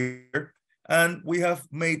observations here, and we have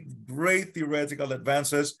made great theoretical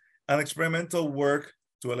advances and experimental work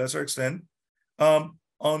to a lesser extent on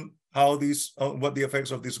how what the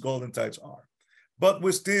effects of these golden tides are. But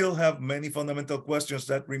we still have many fundamental questions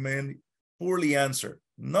that remain poorly answered,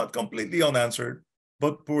 not completely unanswered,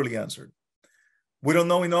 but poorly answered. We don't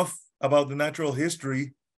know enough about the natural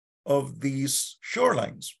history of these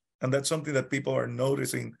shorelines. And that's something that people are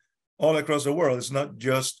noticing all across the world. It's not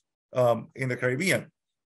just in the Caribbean.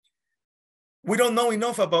 We don't know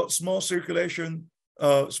enough about small circulation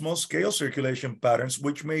small-scale circulation patterns,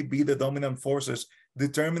 which may be the dominant forces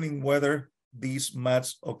determining whether these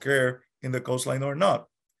mats occur in the coastline or not.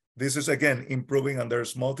 This is, again, improving, and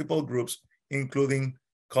there's multiple groups, including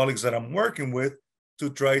colleagues that I'm working with, to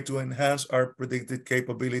try to enhance our predictive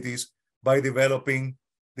capabilities by developing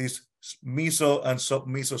these meso and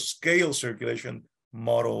sub-mesoscale circulation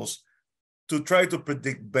models to try to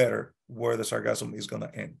predict better where the sargassum is going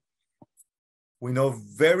to end. We know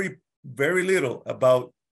very, very little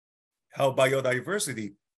about how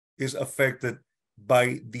biodiversity is affected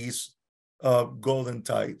by these golden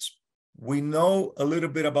tides. We know a little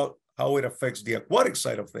bit about how it affects the aquatic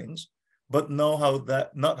side of things, but not how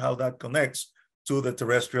that connects to the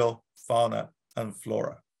terrestrial fauna and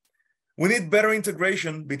flora. We need better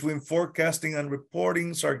integration between forecasting and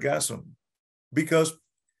reporting sargassum, because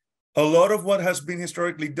a lot of what has been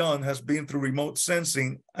historically done has been through remote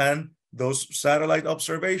sensing, and those satellite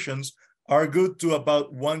observations are good to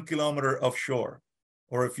about 1 kilometer offshore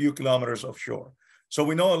or a few kilometers offshore. So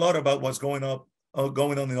we know a lot about what's going on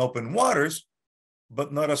in open waters,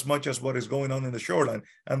 but not as much as what is going on in the shoreline.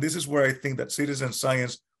 And this is where I think that citizen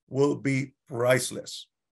science will be priceless.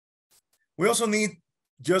 We also need,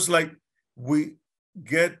 just like we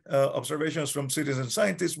get observations from citizen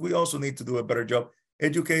scientists, we also need to do a better job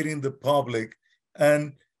educating the public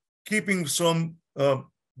and keeping some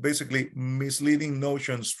basically misleading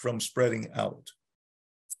notions from spreading out.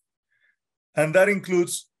 And that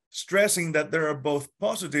includes stressing that there are both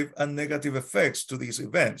positive and negative effects to these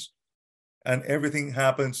events. And everything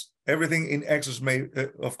in excess may,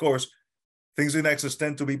 of course, things in excess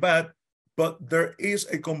tend to be bad, but there is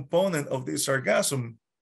a component of this sargassum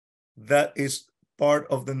that is part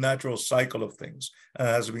of the natural cycle of things and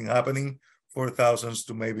has been happening for thousands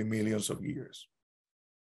to maybe millions of years.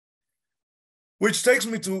 Which takes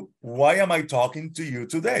me to, why am I talking to you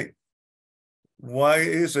today? Why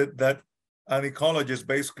is it that an ecologist,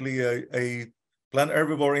 basically a plant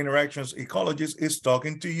herbivore interactions ecologist, is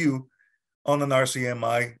talking to you on an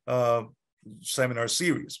RCMI seminar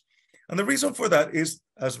series? And the reason for that is,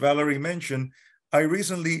 as Valerie mentioned, I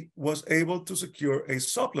recently was able to secure a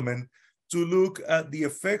supplement to look at the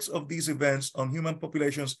effects of these events on human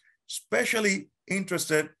populations, especially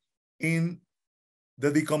interested in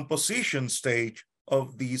the decomposition stage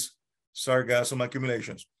of these sargassum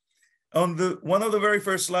accumulations. On one of the very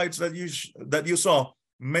first slides that you saw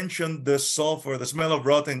mentioned the sulfur, the smell of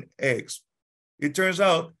rotten eggs. It turns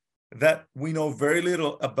out that we know very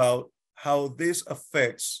little about how this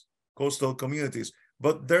affects coastal communities,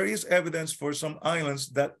 but there is evidence for some islands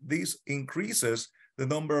that this increases the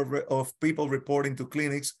number of people reporting to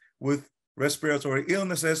clinics with respiratory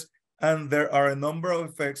illnesses, and there are a number of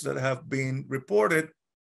effects that have been reported,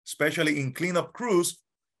 especially in cleanup crews,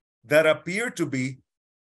 that appear to be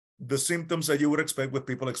the symptoms that you would expect with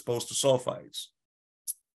people exposed to sulfides.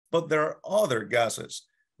 But there are other gases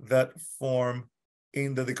that form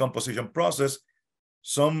in the decomposition process,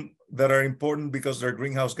 some that are important because they're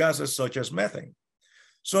greenhouse gases, such as methane.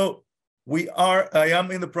 So I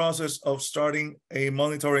am in the process of starting a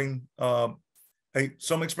monitoring,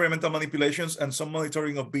 some experimental manipulations and some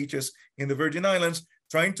monitoring of beaches in the Virgin Islands,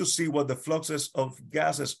 trying to see what the fluxes of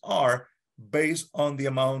gases are based on the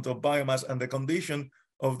amount of biomass and the condition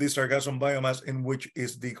of this sargassum biomass in which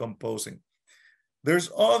is decomposing.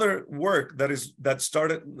 There's other work that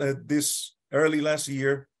started this early last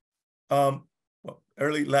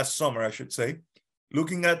summer, I should say,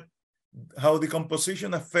 looking at how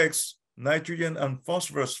decomposition affects nitrogen and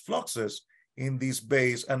phosphorus fluxes in these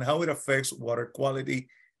bays and how it affects water quality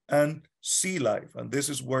and sea life. And this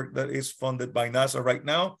is work that is funded by NASA right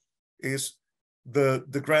now, is the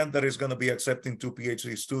grant that is going to be accepting 2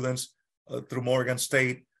 PhD students through Morgan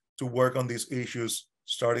State to work on these issues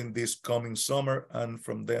starting this coming summer and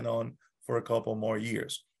from then on for a couple more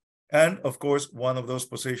years. And of course, one of those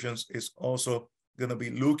positions is also going to be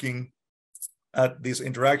looking at these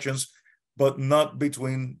interactions, but not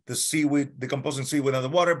between the seaweed, decomposing seaweed and the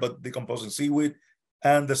water, but decomposing seaweed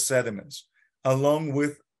and the sediments, along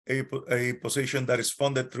with a position that is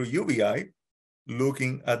funded through UBI,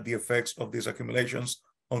 looking at the effects of these accumulations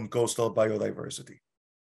on coastal biodiversity.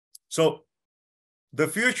 So the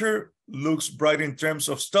future looks bright in terms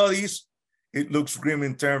of studies. It looks grim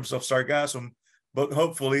in terms of sargassum, but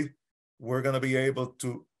hopefully we're going to be able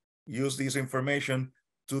to use this information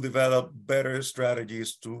to develop better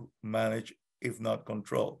strategies to manage, if not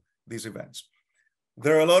control, these events.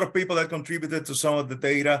 There are a lot of people that contributed to some of the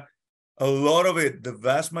data. A lot of it, the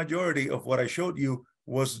vast majority of what I showed you,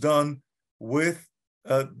 was done with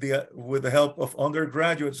the help of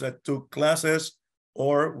undergraduates that took classes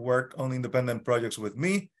or work on independent projects with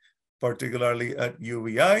me. particularly at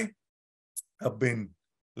UVI. I've been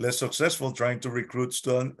less successful trying to recruit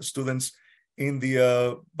students in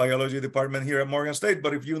the biology department here at Morgan State,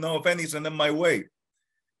 but if you know of any, send them my way.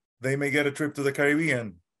 They may get a trip to the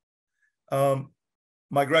Caribbean.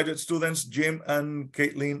 My graduate students, Jim and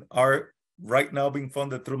Caitlin, are right now being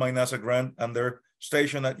funded through my NASA grant, and they're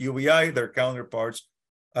stationed at UVI. Their counterparts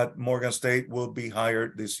at Morgan State will be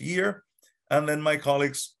hired this year. And then my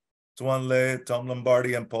colleagues, Tuan Le, Tom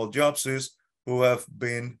Lombardi, and Paul Jobsis, who have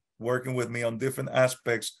been working with me on different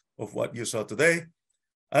aspects of what you saw today,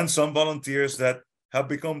 and some volunteers that have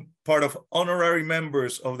become part of honorary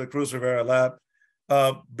members of the Cruz-Rivera lab.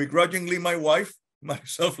 Begrudgingly, my wife,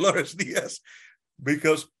 myself, Flores Diaz,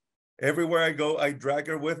 because everywhere I go, I drag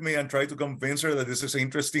her with me and try to convince her that this is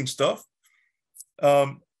interesting stuff.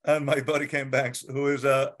 And my buddy Ken Banks, who is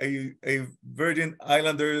a Virgin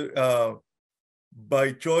Islander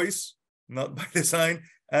by choice, not by design,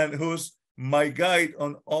 and who's my guide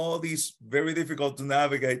on all these very difficult to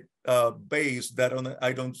navigate bays that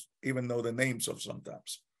I don't even know the names of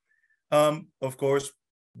sometimes. Of course,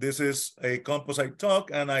 this is a composite talk,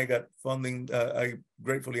 and I got funding. I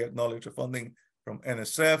gratefully acknowledge the funding from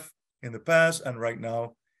NSF in the past, and right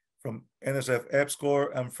now from NSF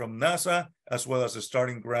EPSCoR and from NASA, as well as a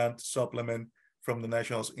starting grant supplement from the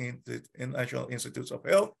National Institutes of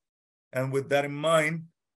Health. And with that in mind,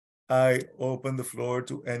 I open the floor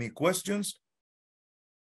to any questions.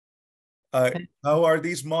 How are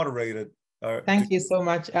these moderated? Thank you so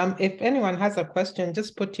much. If anyone has a question,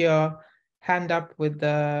 just put your hand up with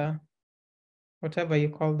the, whatever you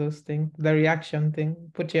call those things, the reaction thing.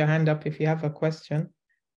 Put your hand up if you have a question.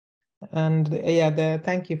 And yeah,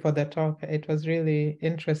 thank you for the talk. It was really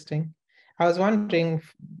interesting. I was wondering,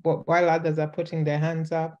 while others are putting their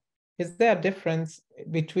hands up, is there a difference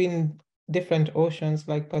between different oceans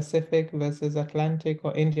like Pacific versus Atlantic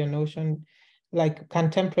or Indian Ocean? Like, can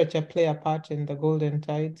temperature play a part in the golden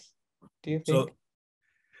tides, do you think?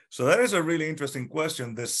 So that is a really interesting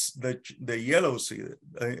question. The Yellow Sea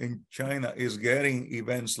in China is getting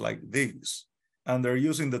events like these, and they're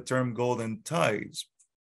using the term golden tides.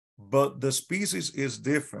 But the species is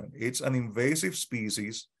different. It's an invasive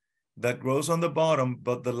species that grows on the bottom,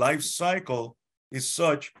 but the life cycle is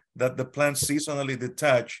such that the plants seasonally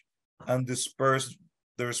detach and disperse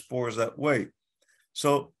their spores that way.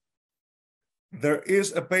 So there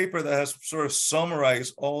is a paper that has sort of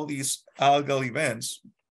summarized all these algal events,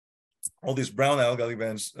 all these brown algal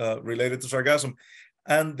events related to sargassum,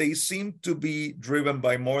 and they seem to be driven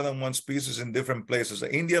by more than one species in different places.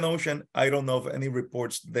 The Indian Ocean, I don't know of any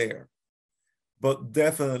reports there, but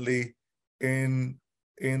definitely in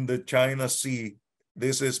the China Sea,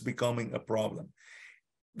 this is becoming a problem.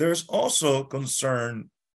 There's also concern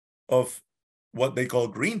of what they call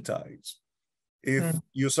green tides. If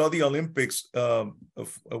you saw the Olympics of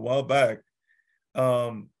a while back,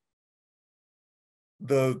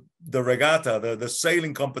 the regatta, the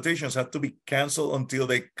sailing competitions had to be canceled until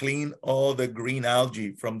they clean all the green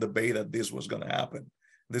algae from the bay that this was going to happen.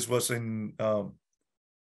 This was in,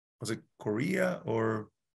 was it Korea, or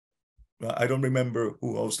I don't remember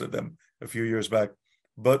who hosted them a few years back,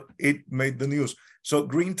 but it made the news. So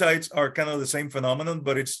green tides are kind of the same phenomenon,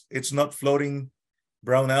 but it's not floating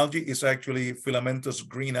brown algae. It's actually filamentous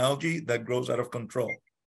green algae that grows out of control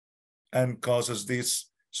and causes these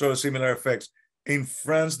sort of similar effects. In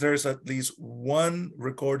France, there's at least one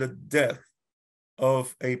recorded death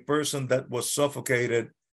of a person that was suffocated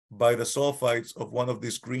by the sulfides of one of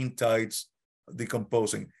these green tides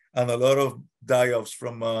decomposing, and a lot of die-offs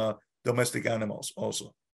from domestic animals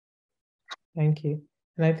also. Thank you.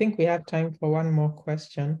 And I think we have time for one more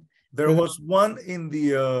question. There was one in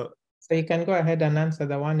the... so you can go ahead and answer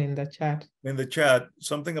the one in the chat. In the chat,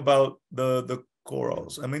 something about the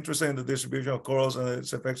corals. I'm interested in the distribution of corals and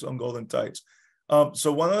its effects on golden tides.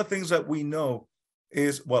 So one of the things that we know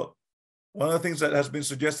is, well, one of the things that has been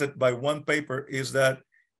suggested by one paper is that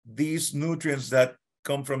these nutrients that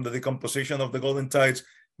come from the decomposition of the golden tides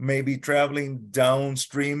may be traveling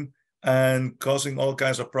downstream and causing all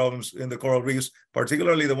kinds of problems in the coral reefs,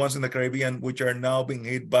 particularly the ones in the Caribbean, which are now being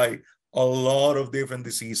hit by a lot of different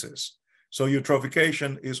diseases. So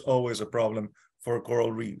eutrophication is always a problem for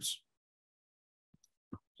coral reefs.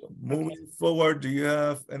 So moving forward, do you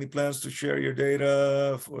have any plans to share your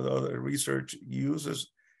data for the other research uses?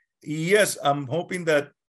 Yes, I'm hoping that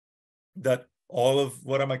all of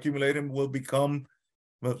what I'm accumulating will become,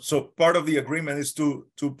 well, so part of the agreement is to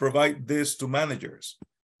provide this to managers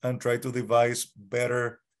and try to devise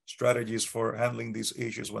better strategies for handling these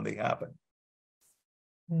issues when they happen.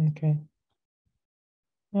 Okay.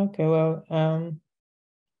 Okay, well,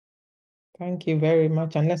 Thank you very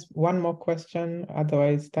much. Unless one more question,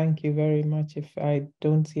 otherwise, thank you very much. If I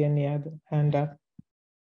don't see any other hand up.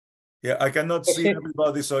 Yeah, I cannot see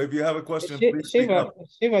everybody, so if you have a question, please speak Shiva, up.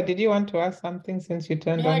 Shiva, did you want to ask something since you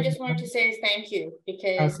turned on? No, I just wanted to say thank you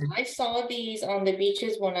because Okay. I saw these on the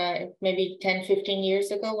beaches when maybe 10, 15 years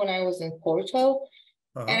ago when I was in Porto.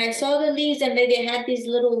 And I saw the leaves and they had these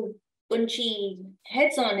little bunchy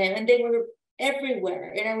heads on them and they were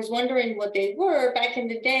everywhere. And I was wondering what they were. Back in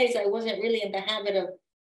the days, I wasn't really in the habit of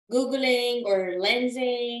Googling or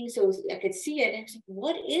lensing, so I could see it. And I was like,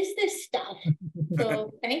 what is this stuff?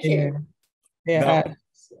 So thank you. Yeah. Now,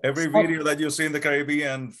 every video that you see in the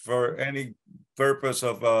Caribbean for any purpose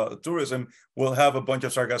of tourism will have a bunch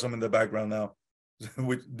of sargassum in the background now,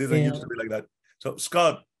 which didn't used to be like that. So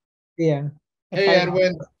Scott. Yeah. Hey,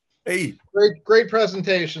 Edwin. Hey. Great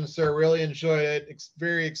presentation, sir. Really enjoyed it. It's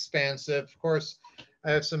very expansive. Of course,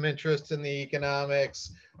 I have some interest in the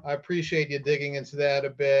economics. I appreciate you digging into that a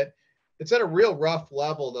bit. It's at a real rough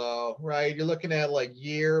level though, right? You're looking at like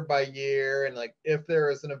year by year and like if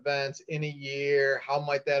there is an event in a year, how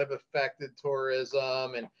might that have affected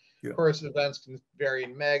tourism? And of course, events can vary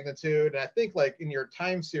in magnitude. And I think like in your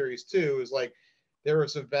time series too, is like there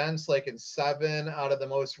was events like in 7 out of the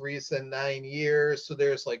most recent 9 years. So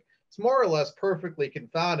there's like, it's more or less perfectly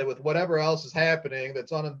confounded with whatever else is happening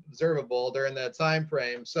that's unobservable during that time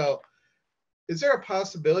frame. So is there a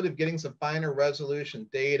possibility of getting some finer resolution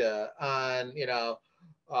data on,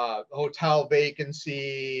 hotel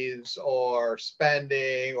vacancies or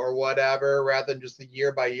spending or whatever, rather than just the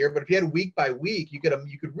year by year? But if you had week by week, you could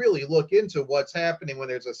really look into what's happening when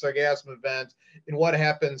there's a sargassum event and what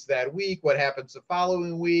happens that week, what happens the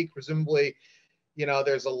following week. Presumably,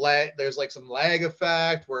 there's like some lag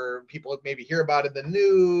effect where people maybe hear about it in the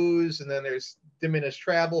news, and then there's diminished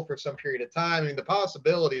travel for some period of time. I mean, the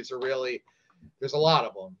possibilities are really, there's a lot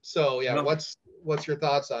of them. So yeah, what's your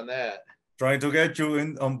thoughts on that? Trying to get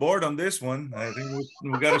you on board on this one. I think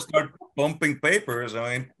we got to start pumping papers.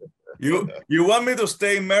 I mean, you want me to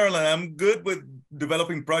stay in Maryland? I'm good with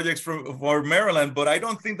developing projects for Maryland, but I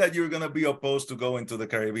don't think that you're going to be opposed to going to the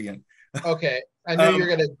Caribbean. Okay, I knew you're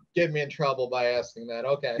going to get me in trouble by asking that.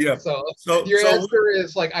 Okay, yeah. So your answer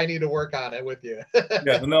is like, I need to work on it with you.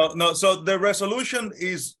 Yeah, no. So the resolution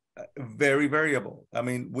is very variable. I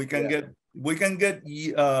mean, we can get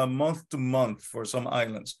month to month for some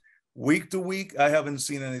islands. Week to week, I haven't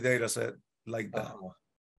seen any data set like that.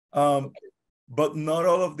 But not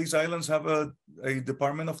all of these islands have a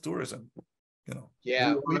Department of Tourism.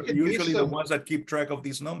 Yeah, we could usually the ones that keep track of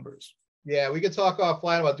these numbers. Yeah, we could talk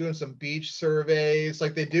offline about doing some beach surveys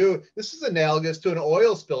like they do. This is analogous to an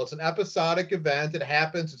oil spill. It's an episodic event. It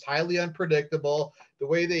happens. It's highly unpredictable. The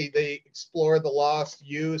way they explore the lost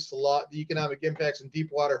use, the economic impacts in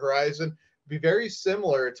Deepwater Horizon be very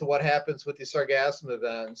similar to what happens with the sargassum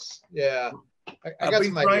events. Yeah, I got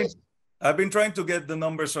some ideas. I've been trying to get the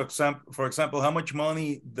numbers. For example, how much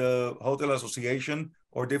money the Hotel Association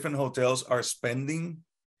or different hotels are spending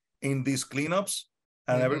in these cleanups.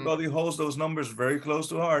 And everybody holds those numbers very close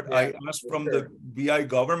to heart. Yeah, I asked from the BI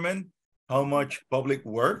government how much Public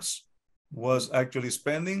Works was actually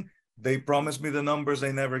spending. They promised me the numbers.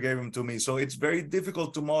 They never gave them to me. So it's very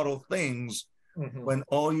difficult to model things when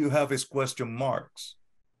all you have is question marks.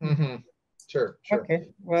 Sure. Okay.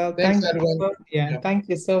 Well, thanks, thank Edwin. you. Thank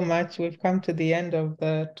you so much. We've come to the end of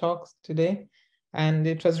the talks today, and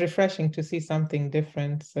it was refreshing to see something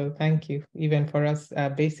different. So thank you. Even for us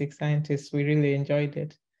basic scientists, we really enjoyed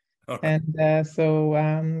it. Okay. And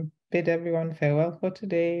so bid everyone farewell for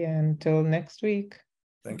today until next week.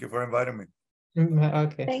 Thank you for inviting me.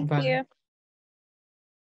 Okay. Thank bye. you.